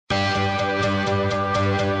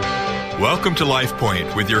Welcome to Life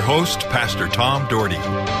Point with your host, Pastor Tom Dougherty.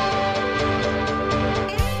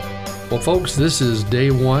 Well, folks, this is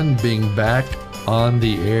day one being back on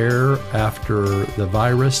the air after the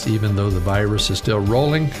virus, even though the virus is still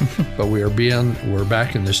rolling. But we're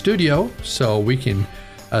back in the studio so we can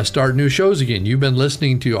start new shows again. You've been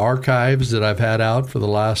listening to archives that I've had out for the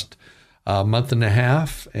last month and a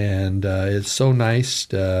half, and it's so nice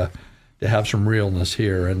to have some realness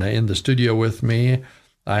here. And in the studio with me,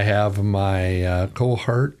 I have my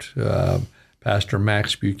cohort, Pastor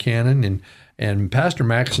Max Buchanan, and Pastor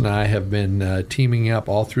Max and I have been teaming up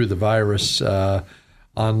all through the virus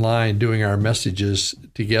online, doing our messages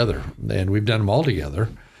together, and we've done them all together.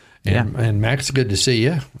 And Max, good to see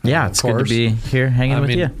you. Yeah, it's good to be here hanging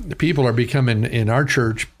with you. People are becoming, in our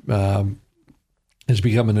church, is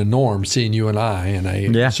becoming a norm, seeing you and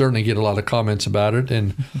I certainly get a lot of comments about it,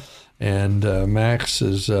 and Max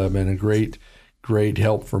has been a great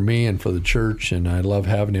help for me and for the church, and I love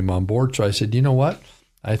having him on board. So I said, you know what?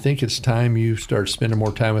 I think it's time you start spending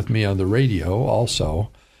more time with me on the radio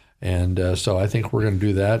also. And so I think we're going to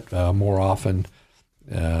do that more often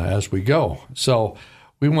as we go. So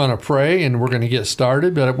we want to pray, and we're going to get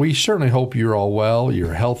started, but we certainly hope you're all well,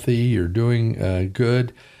 you're healthy, you're doing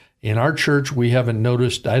good. In our church, we haven't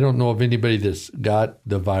noticed, I don't know of anybody that's got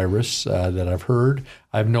the virus that I've heard.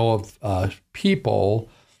 I know of people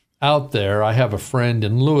out there. I have a friend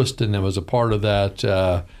in Lewiston that was a part of that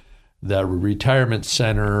retirement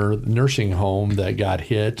center nursing home that got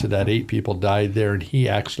hit. That 8 people died there, and he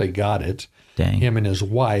actually got it. Dang. Him and his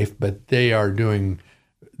wife, but in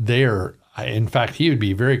fact, he would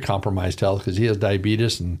be very compromised health because he has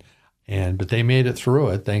diabetes, but they made it through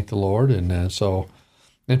it, thank the Lord. And so,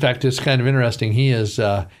 in fact, it's kind of interesting. He is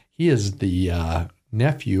the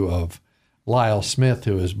nephew of Lyle Smith,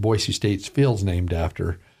 who is Boise State's Field's named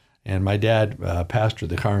after. And my dad pastored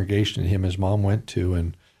the congregation him and his mom went to,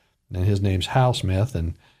 and his name's Hal Smith,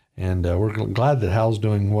 and we're glad that Hal's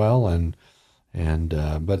doing well,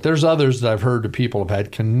 but there's others that I've heard that people have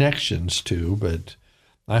had connections to, but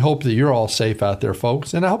I hope that you're all safe out there,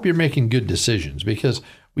 folks, and I hope you're making good decisions, because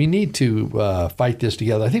we need to fight this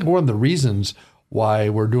together. I think one of the reasons why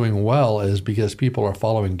we're doing well is because people are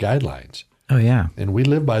following guidelines. Oh, yeah. And we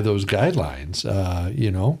live by those guidelines.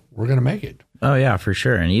 We're going to make it. Oh, yeah, for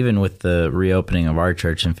sure. And even with the reopening of our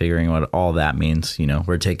church and figuring what all that means,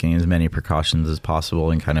 we're taking as many precautions as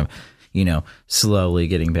possible and kind of, slowly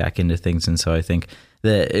getting back into things. And so I think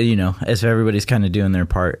that, as everybody's kind of doing their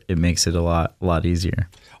part, it makes it a lot easier.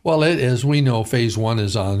 Well, as we know, phase 1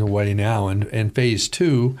 is on the way now, and phase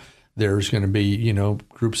 2, there's going to be,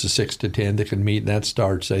 groups of 6 to 10 that can meet, and that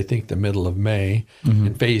starts, I think, the middle of May. Mm-hmm.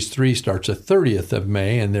 And phase 3 starts the 30th of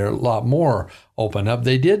May, and there are a lot more open up.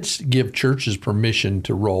 They did give churches permission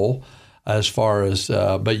to roll as far as,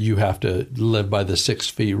 but you have to live by the 6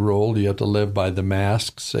 feet rule. You have to live by the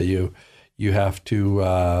masks. So you have to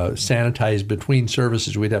sanitize between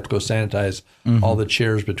services. We'd have to go sanitize all the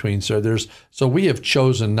chairs between. So we have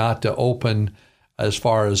chosen not to open as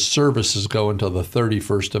far as services go until the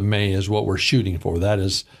 31st of May is what we're shooting for. That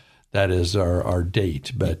is our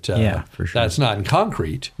date. But for sure. That's not in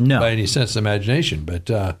concrete by any sense of imagination.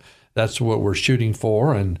 But that's what we're shooting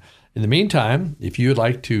for. And in the meantime, if you would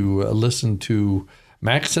like to listen to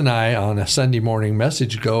Max and I on a Sunday morning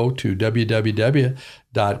message, go to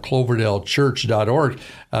www.cloverdalechurch.org.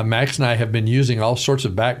 Max and I have been using all sorts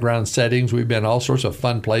of background settings. We've been all sorts of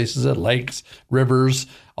fun places at lakes, rivers,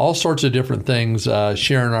 all sorts of different things,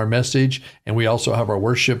 sharing our message. And we also have our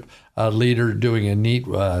worship leader doing a neat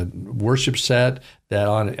worship set that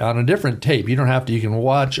on a different tape. You don't have to, you can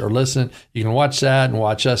watch or listen. You can watch that and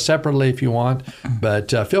watch us separately if you want,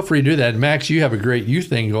 but feel free to do that. And Max, you have a great youth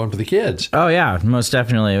thing going for the kids. Oh yeah, most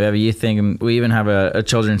definitely. We have a youth thing. We even have a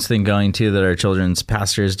children's thing going too that our children's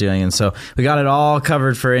pastor is doing. And so we got it all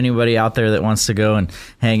covered for anybody out there that wants to go and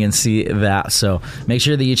hang and see that. So make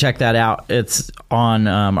sure that you check that out. It's on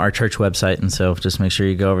our church website. And so just make sure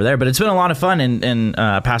you go over there. But it's been a lot of fun. And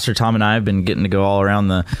Pastor Tom and I have been getting to go all around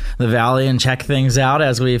the valley and check things out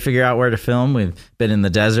as we figure out where to film. We've been in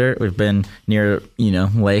the desert. We've been near,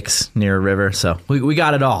 lakes, near a river. So we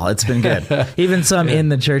got it all. It's been good. Even some in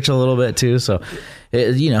the church a little bit too. So,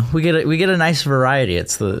 we get a nice variety.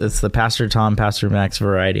 It's the Pastor Tom, Pastor Max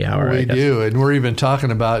variety hour. We do. And we're even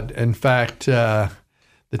talking about, in fact, the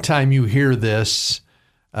time you hear this,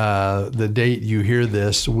 the date you hear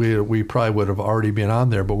this, we probably would have already been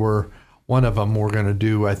on there, but one of them we're going to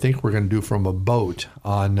do, I think we're going to do from a boat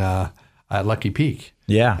on at Lucky Peak.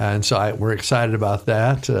 Yeah. And so we're excited about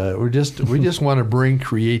that. We just want to bring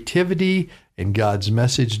creativity and God's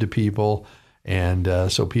message to people, and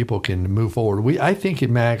so people can move forward. I think,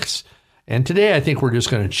 Max, And today I think we're just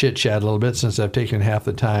going to chit-chat a little bit since I've taken half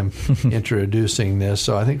the time introducing this.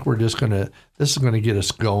 So I think this is going to get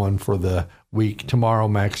us going for the week. Tomorrow,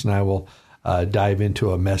 Max and I will dive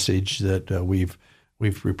into a message that we've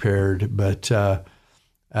prepared. But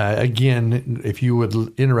again, if you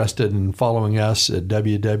would interested in following us at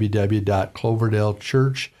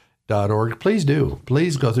www.cloverdalechurch.org, please do.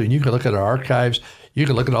 Please go through and you can look at our archives. You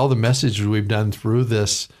can look at all the messages we've done through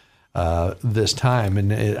this time,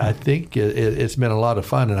 and I think it's been a lot of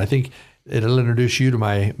fun. And I think it'll introduce you to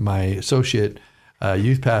my associate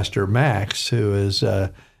youth pastor Max, who has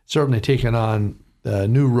certainly taken on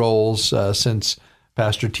new roles since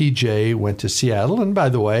Pastor TJ went to Seattle. And by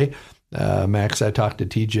the way, Max, I talked to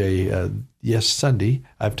TJ Sunday.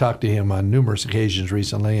 I've talked to him on numerous occasions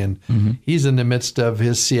recently, and he's in the midst of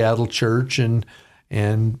his Seattle church, and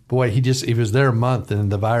boy, he was there a month and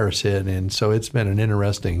the virus hit, and so it's been an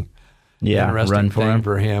interesting thing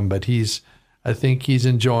for him. But I think he's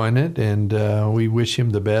enjoying it, and we wish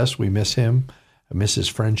him the best. We miss him. I miss his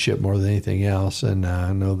friendship more than anything else, and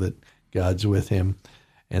I know that God's with him.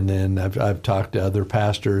 And then I've talked to other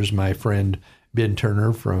pastors. My friend Ben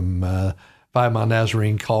Turner from 5 Mile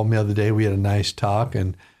Nazarene called me the other day. We had a nice talk,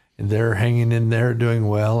 and they're hanging in there, doing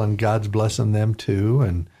well, and God's blessing them too.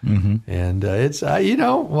 And it's you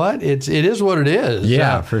know what, it is what it is.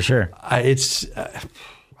 Yeah, for sure.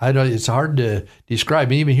 It's hard to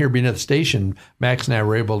describe. Even here, being at the station, Max and I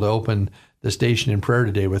were able to open the station in prayer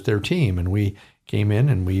today with their team, and we came in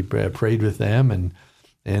and we prayed with them, and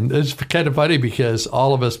it's kind of funny because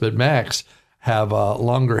all of us but Max have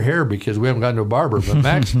longer hair because we haven't gone to a barber.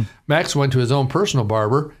 But Max went to his own personal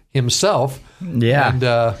barber himself, and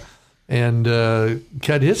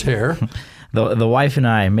cut his hair. The wife and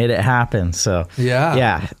I made it happen. So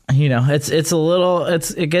yeah, you know,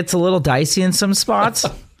 it gets a little dicey in some spots.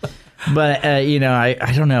 But, you know, I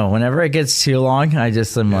don't know. Whenever it gets too long, I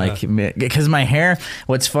just am like, because my hair,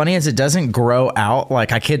 what's funny is it doesn't grow out.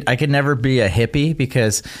 Like I could never be a hippie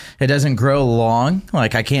because it doesn't grow long.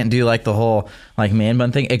 Like I can't do like the whole like man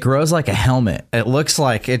bun thing. It grows like a helmet. It looks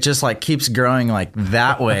like it just like keeps growing like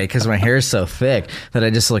that way because my hair is so thick that I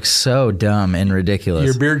just look so dumb and ridiculous.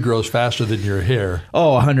 Your beard grows faster than your hair.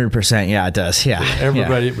 Oh, 100%. Yeah, it does. Yeah.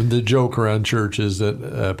 Everybody, the joke around church is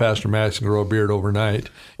that Pastor Max can grow a beard overnight.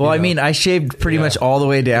 Well, I mean, I shaved pretty much all the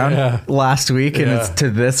way down last week, and it's to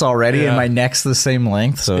this already, and my neck's the same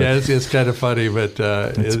length. So it's kind of funny, but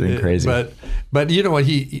it's been crazy. But you know what?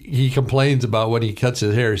 He complains about when he cuts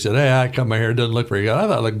his hair. He said, "Hey, I cut my hair. It doesn't look very good." I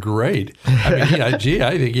thought it looked great. I mean, I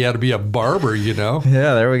think he ought to be a barber. You know?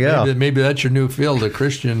 Yeah, there we go. Maybe that's your new field, the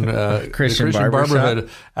Christian barberhood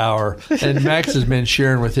hour. And Max has been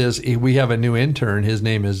sharing with we have a new intern. His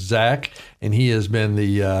name is Zach, and he has been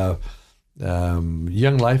the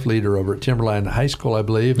young life leader over at Timberline High School, I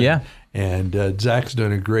believe. And Zach's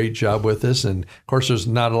doing a great job with this. And of course, there's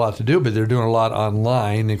not a lot to do, but they're doing a lot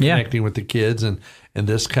online and connecting with the kids and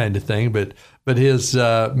this kind of thing. But his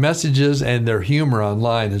messages and their humor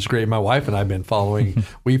online is great. My wife and I have been following.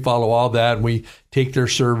 We follow all that, and we take their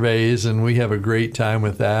surveys, and we have a great time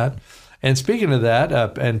with that. And speaking of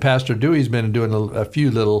that, and Pastor Dewey's been doing a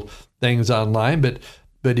few little things online, but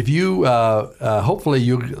if you, hopefully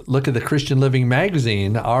you look at the Christian Living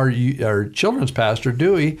magazine, our children's pastor,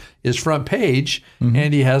 Dewey, is front page,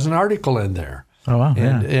 and he has an article in there. Oh, wow.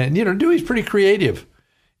 And you know, Dewey's pretty creative.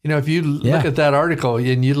 You know, if you look at that article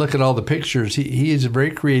and you look at all the pictures, he is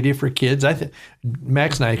very creative for kids. I think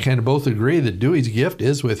Max and I kind of both agree that Dewey's gift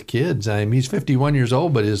is with kids. I mean, he's 51 years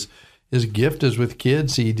old, but his gift is with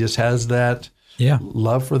kids. He just has that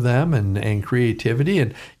love for them and creativity.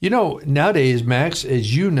 And, you know, nowadays, Max,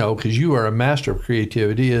 as you know, because you are a master of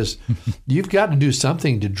creativity, is you've got to do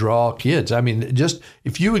something to draw kids. I mean, just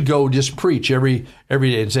if you would go just preach every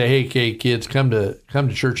day and say, hey, kids, come to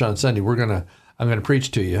church on Sunday. I'm going to preach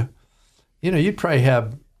to you. You know, you'd probably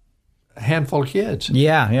have a handful of kids.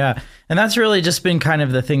 Yeah. And that's really just been kind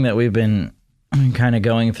of the thing that we've been kind of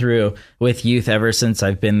going through with youth ever since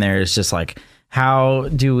I've been there. Is just like, how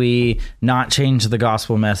do we not change the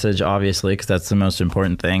gospel message, obviously, because that's the most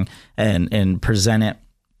important thing, and present it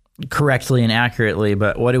correctly and accurately,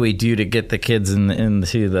 but what do we do to get the kids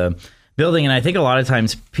into the building? And I think a lot of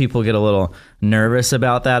times people get a little nervous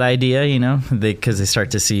about that idea, you know, because they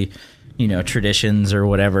start to see, you know, traditions or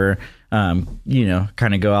whatever, you know,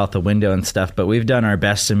 kind of go out the window and stuff. But we've done our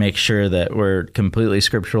best to make sure that we're completely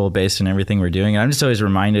scriptural based in everything we're doing. And I'm just always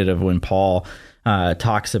reminded of when Paul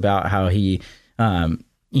talks about how he,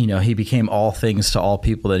 you know, he became all things to all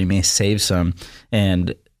people that he may save some.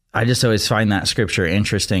 And I just always find that scripture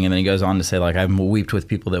interesting. And then he goes on to say, like, I've wept with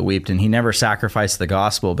people that wept. And he never sacrificed the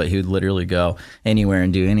gospel, but he would literally go anywhere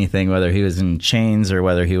and do anything, whether he was in chains or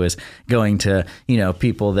whether he was going to,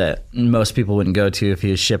 people that most people wouldn't go to if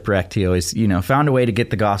he was shipwrecked. He always, found a way to get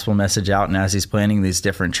the gospel message out. And as he's planning these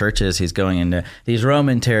different churches, he's going into these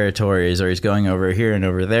Roman territories, or he's going over here and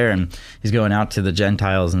over there, and he's going out to the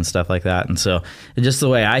Gentiles and stuff like that. And so just the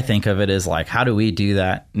way I think of it is like, how do we do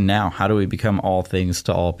that now? How do we become all things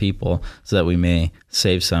to all people so that we may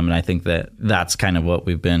save some? And I think that that's kind of what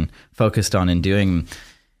we've been focused on in doing.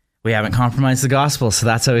 We haven't compromised the gospel, so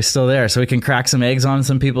that's always still there. So we can crack some eggs on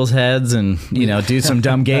some people's heads and, do some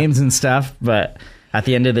dumb games and stuff. But at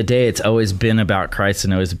the end of the day, it's always been about Christ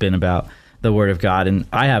and always been about the Word of God. And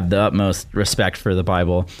I have the utmost respect for the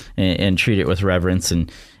Bible and treat it with reverence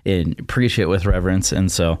and preach it with reverence.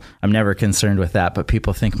 And so I'm never concerned with that, but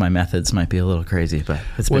people think my methods might be a little crazy, but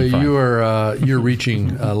it's been fun. You're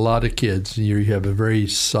reaching a lot of kids. You have a very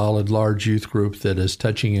solid, large youth group that is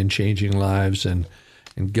touching and changing lives, and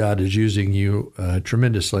God is using you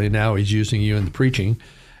tremendously. Now he's using you in the preaching,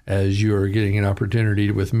 as you are getting an opportunity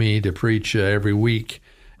with me to preach every week.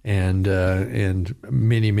 And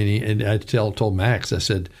many, and I told Max, I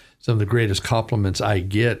said, some of the greatest compliments I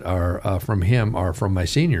get are from him are from my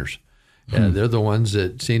seniors. They're the ones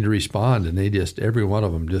that seem to respond, and they just, every one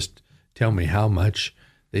of them just tell me how much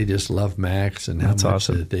they just love Max and how much how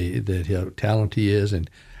talented he is and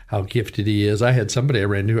how gifted he is. I had somebody I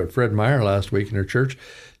ran into at Fred Meyer last week in our church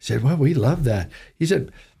said, well, we love that. He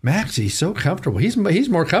said, Max, he's so comfortable. He's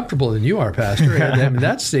more comfortable than you are, Pastor. And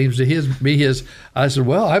that seems to be his. I said,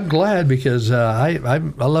 well, I'm glad, because I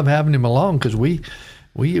love having him along, because we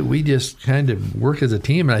just kind of work as a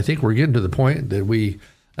team, and I think we're getting to the point that we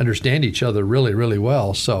understand each other really, really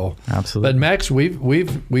well. So, absolutely. But Max,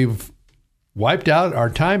 we've wiped out our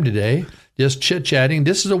time today, just chit-chatting.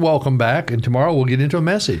 This is a welcome back, and tomorrow we'll get into a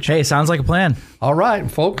message. Hey, sounds like a plan. All right,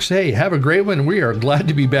 folks. Hey, have a great one. We are glad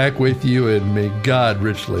to be back with you, and may God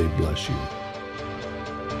richly bless you.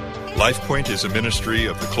 LifePoint is a ministry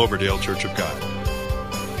of the Cloverdale Church of God.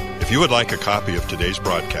 If you would like a copy of today's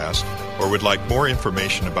broadcast, or would like more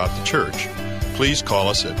information about the church, please call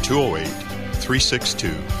us at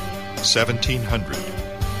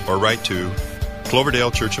 208-362-1700 or write to Cloverdale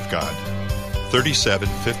Church of God,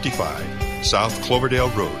 3755 South Cloverdale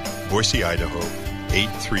Road, Boise, Idaho,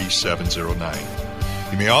 83709.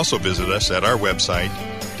 You may also visit us at our website,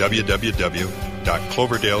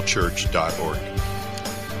 www.cloverdalechurch.org.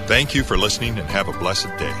 Thank you for listening, and have a blessed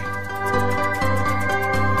day.